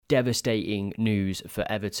devastating news for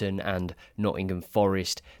Everton and Nottingham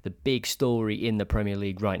Forest. The big story in the Premier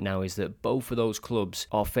League right now is that both of those clubs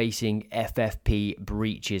are facing FFP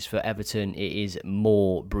breaches. For Everton, it is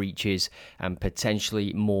more breaches and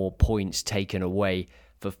potentially more points taken away.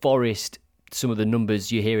 For Forest, some of the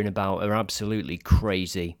numbers you're hearing about are absolutely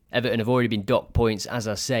crazy. Everton have already been docked points, as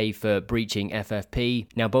I say, for breaching FFP.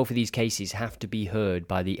 Now, both of these cases have to be heard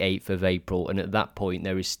by the 8th of April, and at that point,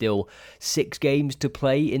 there is still 6 games to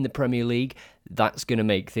play in the Premier League. That's going to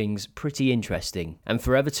make things pretty interesting. And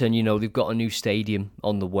for Everton, they've got a new stadium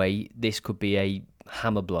on the way. This could be a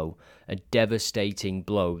hammer blow, a devastating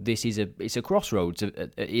blow. It's a crossroads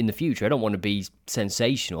in the future. I don't want to be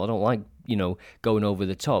sensational. I don't like going over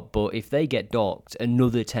the top, but if they get docked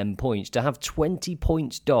another 10 points, to have 20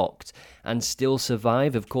 points docked and still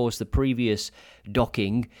survive, of course, the previous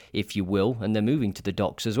docking, if you will, and they're moving to the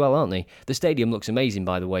docks as well, aren't they? The stadium looks amazing,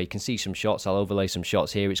 by the way. You can see some shots. I'll overlay some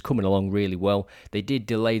shots here. It's coming along really well. They did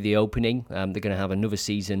delay the opening. They're going to have another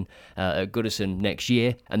season at Goodison next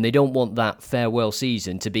year, and they don't want that farewell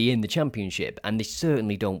season to be in the Championship, and they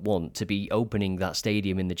certainly don't want to be opening that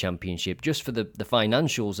stadium in the Championship just for the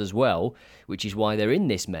financials as well, which is why they're in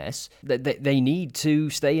this mess. They need to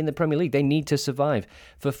stay in the Premier League. They need to survive.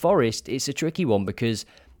 For Forest, it's a tricky one because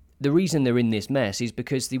the reason they're in this mess is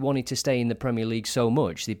because they wanted to stay in the Premier League so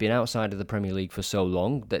much. They've been outside of the Premier League for so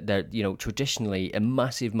long that they're, traditionally a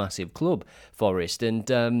massive, massive club, Forest.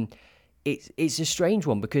 And it's a strange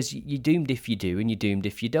one because you're doomed if you do and you're doomed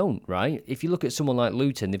if you don't, right? If you look at someone like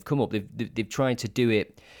Luton, they've come up, they've tried to do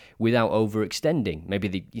it without overextending. Maybe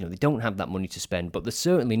they don't have that money to spend, but they're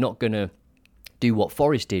certainly not going to do what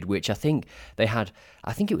Forest did, which I think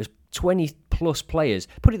it was 20 plus players.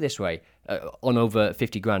 Put it this way, on over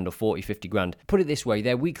 50 grand or 40, 50 grand. Put it this way,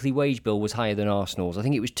 their weekly wage bill was higher than Arsenal's. I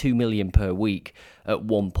think it was 2 million per week at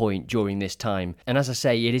one point during this time. And as I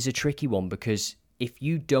say, it is a tricky one because if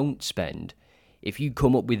you don't spend, if you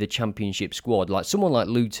come up with a Championship squad, like someone like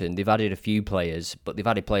Luton, they've added a few players, but they've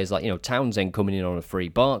added players like, Townsend coming in on a free,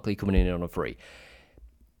 Barkley coming in on a free.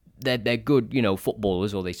 They're good,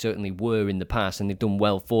 footballers, or they certainly were in the past, and they've done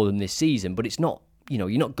well for them this season, but it's not, you're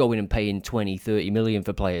not going and paying 20, 30 million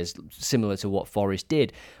for players, similar to what Forest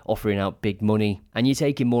did, offering out big money, and you're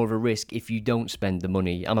taking more of a risk if you don't spend the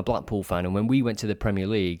money. I'm a Blackpool fan, and when we went to the Premier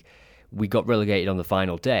League, we got relegated on the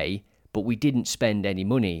final day, but we didn't spend any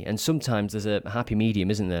money. And sometimes there's a happy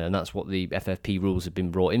medium, isn't there? And that's what the FFP rules have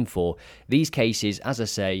been brought in for. These cases, as I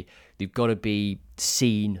say, they've got to be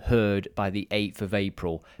seen, heard by the 8th of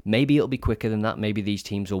April. Maybe it'll be quicker than that. Maybe these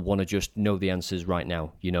teams will want to just know the answers right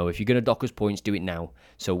now. If you're going to dock us points, do it now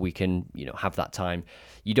so we can, have that time.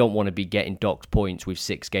 You don't want to be getting docked points with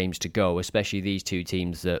 6 games to go, especially these two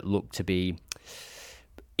teams that look to be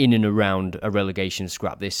in and around a relegation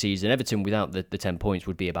scrap this season. Everton, without the 10 points,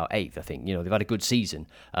 would be about 8th, I think. They've had a good season.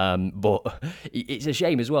 But it's a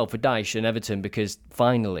shame as well for Dyche and Everton because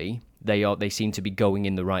finally they seem to be going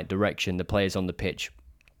in the right direction. The players on the pitch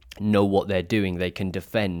know what they're doing. They can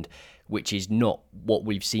defend, which is not what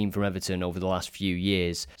we've seen from Everton over the last few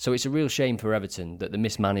years. So it's a real shame for Everton that the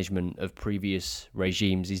mismanagement of previous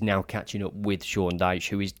regimes is now catching up with Sean Dyche,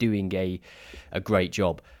 who is doing a great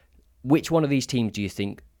job. Which one of these teams do you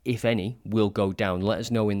think, if any, will go down? Let us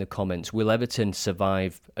know in the comments. Will Everton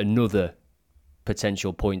survive another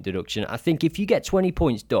potential point deduction? I think if you get 20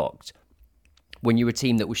 points docked when you're a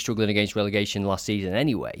team that was struggling against relegation last season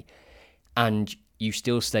anyway, and you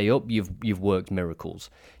still stay up, you've worked miracles.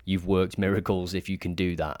 You've worked miracles if you can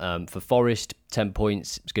do that. For Forest, 10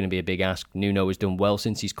 points is going to be a big ask. Nuno has done well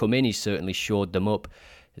since he's come in. He's certainly shored them up.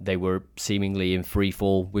 They were seemingly in free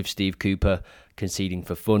fall with Steve Cooper conceding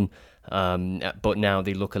for fun. But now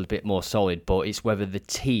they look a bit more solid. But it's whether the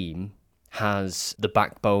team has the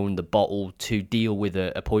backbone, the bottle to deal with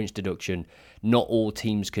a points deduction. Not all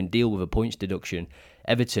teams can deal with a points deduction.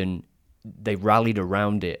 Everton, they rallied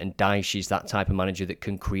around it, and Dyche is that type of manager that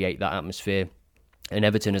can create that atmosphere. And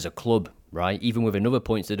Everton as a club, right, even with another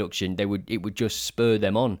points deduction, it would just spur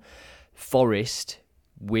them on. Forest,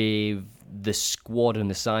 with the squad and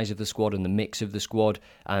the size of the squad and the mix of the squad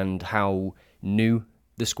and how new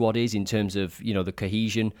the squad is in terms of, the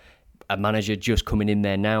cohesion, a manager just coming in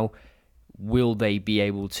there now, will they be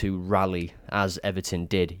able to rally as Everton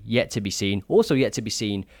did? Yet to be seen. Also yet to be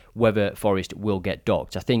seen whether Forest will get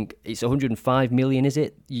docked. I think it's 105 million, is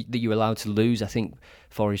it, that you're allowed to lose? I think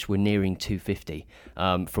Forest were nearing 250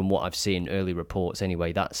 from what I've seen, early reports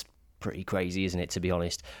anyway. That's pretty crazy, isn't it, to be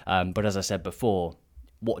honest? But as I said before,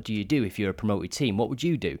 what do you do if you're a promoted team? What would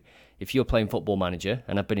you do? If you're playing Football Manager,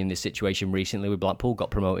 and I've been in this situation recently with Blackpool, got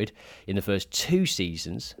promoted in the first 2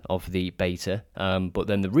 seasons of the beta, but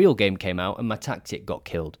then the real game came out and my tactic got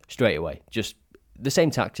killed straight away. Just the same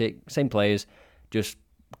tactic, same players, just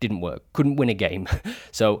didn't work. Couldn't win a game,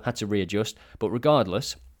 so had to readjust. But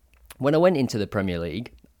regardless, when I went into the Premier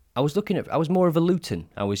League, I was more of a Luton.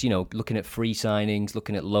 I was, looking at free signings,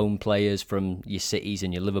 looking at loan players from your Cities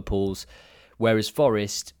and your Liverpools, whereas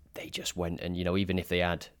Forest, they just went and, even if they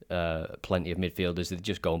had plenty of midfielders, they'd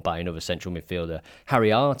just go and buy another central midfielder.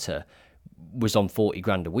 Harry Arter was on 40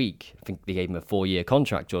 grand a week. I think they gave him a 4-year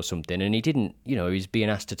contract or something, and he didn't, he was being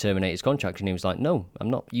asked to terminate his contract, and he was like, no, I'm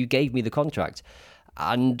not. You gave me the contract.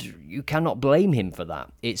 And you cannot blame him for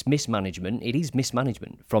that. It's mismanagement. It is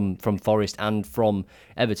mismanagement from Forest and from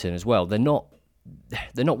Everton as well. They're not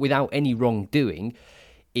without any wrongdoing.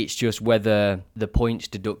 It's just whether the points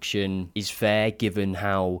deduction is fair given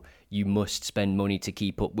how you must spend money to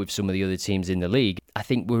keep up with some of the other teams in the league. I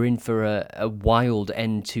think we're in for a wild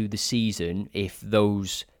end to the season if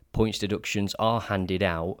those points deductions are handed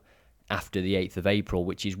out after the 8th of April,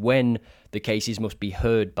 which is when the cases must be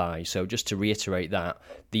heard by. So just to reiterate that,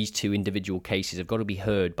 these 2 individual cases have got to be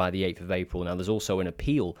heard by the 8th of April. Now, there's also an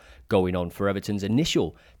appeal going on for Everton's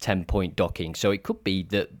initial 10-point docking. So it could be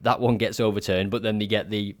that one gets overturned, but then they get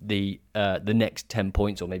the next 10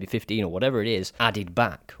 points or maybe 15 or whatever it is added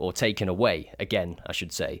back or taken away again, I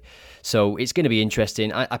should say. So it's going to be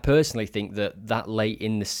interesting. I personally think that late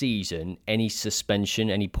in the season, any suspension,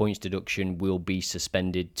 any points deduction will be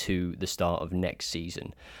suspended to the start of next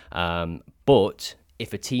season. But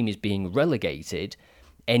if a team is being relegated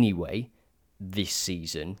anyway this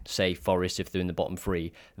season, say Forest, if they're in the bottom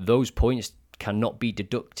 3, those points cannot be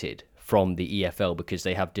deducted from the EFL because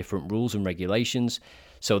they have different rules and regulations.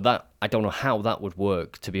 So that, I don't know how that would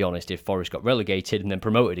work, to be honest. If Forest got relegated and then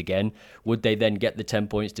promoted again, would they then get the 10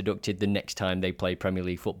 points deducted the next time they play Premier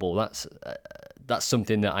League football? That's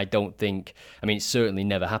something that I don't think, it's certainly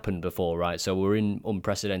never happened before, right? So we're in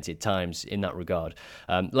unprecedented times in that regard.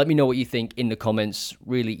 Let me know what you think in the comments.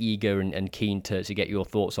 Really eager and keen to get your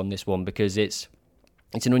thoughts on this one, because it's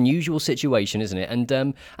an unusual situation, isn't it?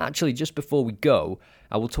 And actually, just before we go,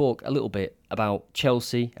 I will talk a little bit about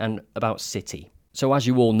Chelsea and about City. So as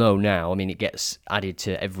you all know now, it gets added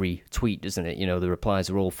to every tweet, doesn't it? The replies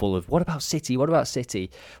are all full of, what about City? What about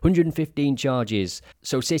City? 115 charges.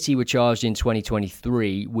 So City were charged in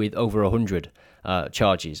 2023 with over 100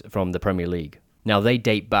 charges from the Premier League. Now, they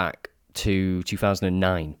date back to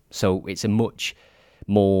 2009. So it's a much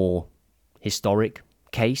more historic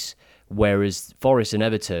case, whereas Forest and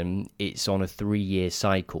Everton, it's on a 3-year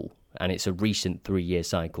cycle, and it's a recent 3-year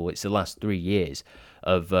cycle. It's the last 3 years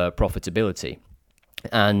of profitability.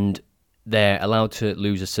 And they're allowed to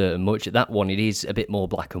lose a certain much. That one, it is a bit more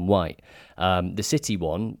black and white. The City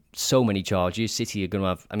one, so many charges. City are going to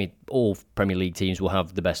have, all Premier League teams will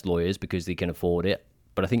have the best lawyers because they can afford it.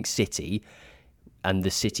 But I think City and the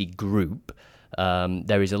City group,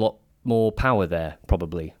 there is a lot more power there,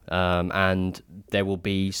 probably. And there will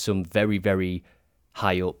be some very, very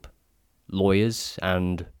high up lawyers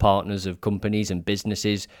and partners of companies and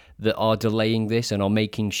businesses that are delaying this and are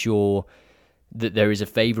making sure that there is a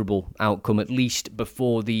favourable outcome, at least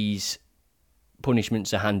before these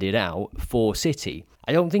punishments are handed out for City.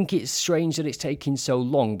 I don't think it's strange that it's taking so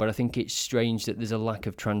long, but I think it's strange that there's a lack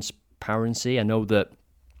of transparency. I know that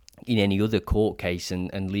in any other court case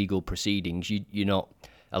and legal proceedings, you're not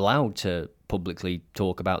allowed to publicly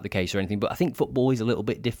talk about the case or anything, but I think football is a little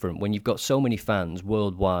bit different. When you've got so many fans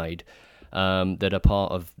worldwide that are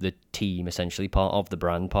part of the team, essentially, part of the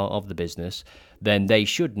brand, part of the business, then they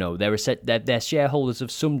should know. They're shareholders of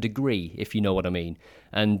some degree, if you know what I mean.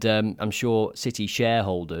 And I'm sure City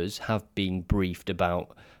shareholders have been briefed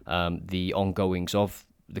about the ongoings of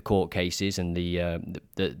the court cases and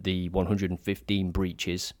the 115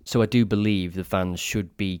 breaches. So I do believe the fans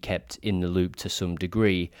should be kept in the loop to some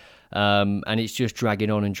degree. And it's just dragging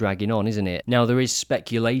on, isn't it? Now, there is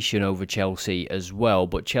speculation over Chelsea as well,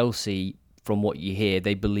 but Chelsea, from what you hear,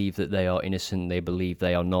 they believe that they are innocent. They believe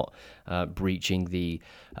they are not breaching the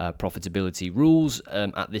profitability rules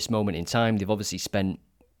at this moment in time. They've obviously spent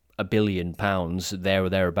 £1 billion there or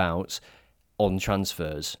thereabouts on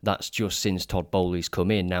transfers. That's just since Todd Bowley's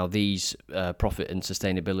come in. Now, these profit and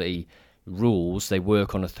sustainability rules, they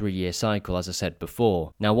work on a 3-year cycle, as I said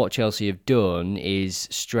before. Now, what Chelsea have done is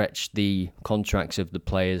stretch the contracts of the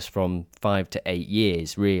players from 5 to 8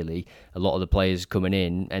 years, really. A lot of the players coming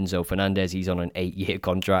in, Enzo Fernandez, he's on an 8-year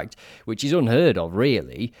contract, which is unheard of,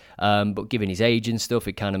 really. But given his age and stuff,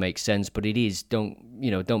 it kind of makes sense. But it is, don't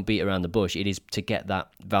don't beat around the bush. It is to get that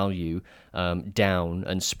value down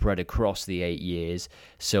and spread across the 8 years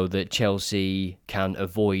so that Chelsea can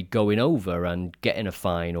avoid going over and getting a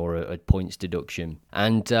fine or a points deduction.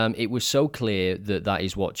 And it was so clear that that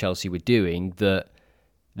is what Chelsea were doing that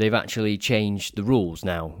they've actually changed the rules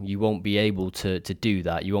now. You won't be able to do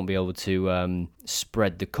that. You won't be able to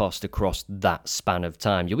spread the cost across that span of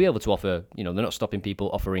time. You'll be able to offer, they're not stopping people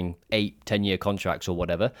offering 8-10-year contracts or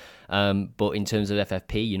whatever. But in terms of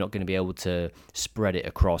FFP, you're not going to be able to spread it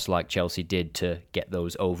across like Chelsea did to get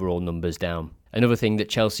those overall numbers down. Another thing that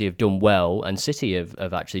Chelsea have done well, and City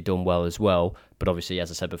have actually done well as well, but obviously, as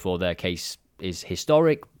I said before, their case is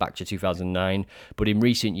historic, back to 2009. But in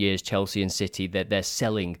recent years, Chelsea and City, they're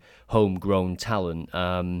selling homegrown talent.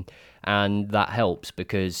 And that helps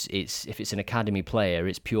because if it's an academy player,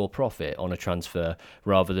 it's pure profit on a transfer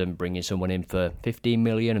rather than bringing someone in for 15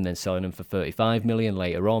 million and then selling them for 35 million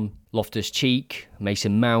later on. Loftus-Cheek,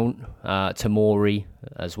 Mason Mount, Tomori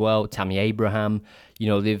as well, Tammy Abraham.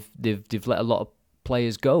 They've let a lot of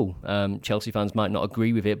players go. Chelsea fans might not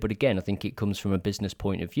agree with it, but again, I think it comes from a business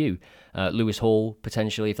point of view. Lewis Hall,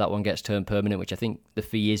 potentially, if that one gets turned permanent, which I think the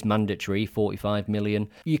fee is mandatory, 45 million.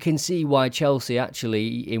 You can see why Chelsea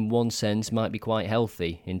actually, in one sense, might be quite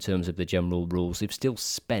healthy in terms of the general rules. They've still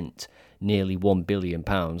spent nearly £1 billion.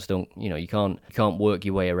 You can't work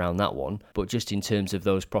your way around that one. But just in terms of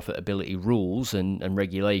those profitability rules and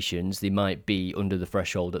regulations, they might be under the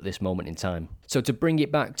threshold at this moment in time. So to bring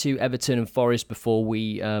it back to Everton and Forest before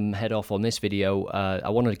we head off on this video, I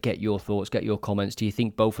want to get your thoughts, get your comments. Do you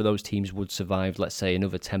think both of those teams would survive, let's say,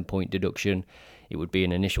 another 10-point deduction? It would be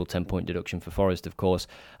an initial 10-point deduction for Forest, of course.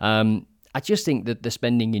 I just think that the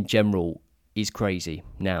spending in general is crazy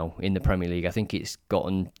now in the Premier League. I think it's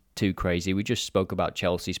gotten too crazy. We just spoke about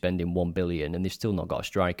Chelsea spending 1 billion and they've still not got a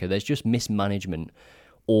striker. There's just mismanagement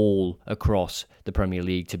all across the Premier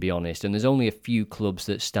League, to be honest. And there's only a few clubs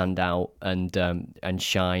that stand out and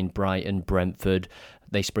shine. Brighton, Brentford,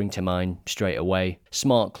 they spring to mind straight away.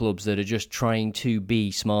 Smart clubs that are just trying to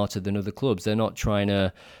be smarter than other clubs. They're not trying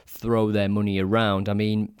to throw their money around. I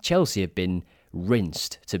mean, Chelsea have been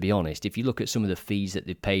rinsed, to be honest. If you look at some of the fees that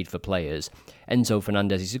they've paid for players, Enzo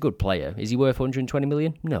Fernandez is a good player. Is he worth 120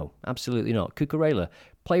 million? No, absolutely not. Cucurella,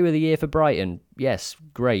 player of the year for Brighton. Yes,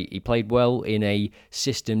 great. He played well in a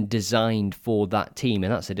system designed for that team,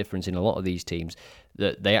 and that's the difference in a lot of these teams,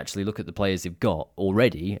 that they actually look at the players they've got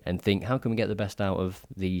already and think, how can we get the best out of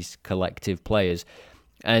these collective players?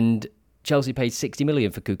 And Chelsea paid 60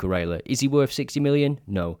 million for Cucurella. Is he worth 60 million?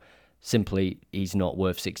 No. Simply, he's not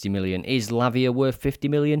worth 60 million. Is Lavia worth 50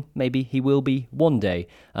 million? Maybe he will be one day.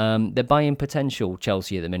 They're buying potential,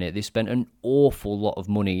 Chelsea, at the minute. They've spent an awful lot of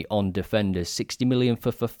money on defenders. 60 million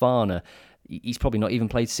for Fofana. He's probably not even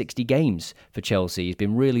played 60 games for Chelsea. He's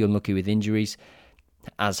been really unlucky with injuries,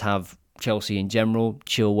 as have Chelsea in general.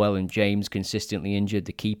 Chilwell and James consistently injured.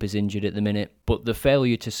 The keeper's injured at the minute. But the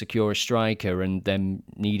failure to secure a striker and them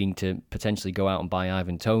needing to potentially go out and buy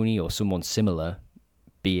Ivan Toney or someone similar,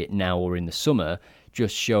 be it now or in the summer,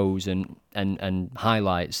 just shows and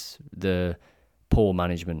highlights the poor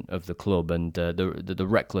management of the club and the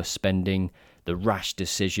reckless spending, the rash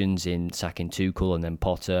decisions in sacking Tuchel and then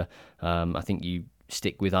Potter. I think you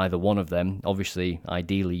stick with either one of them. Obviously,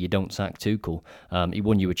 ideally, you don't sack Tuchel. He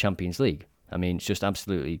won you a Champions League. I mean, it's just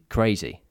absolutely crazy.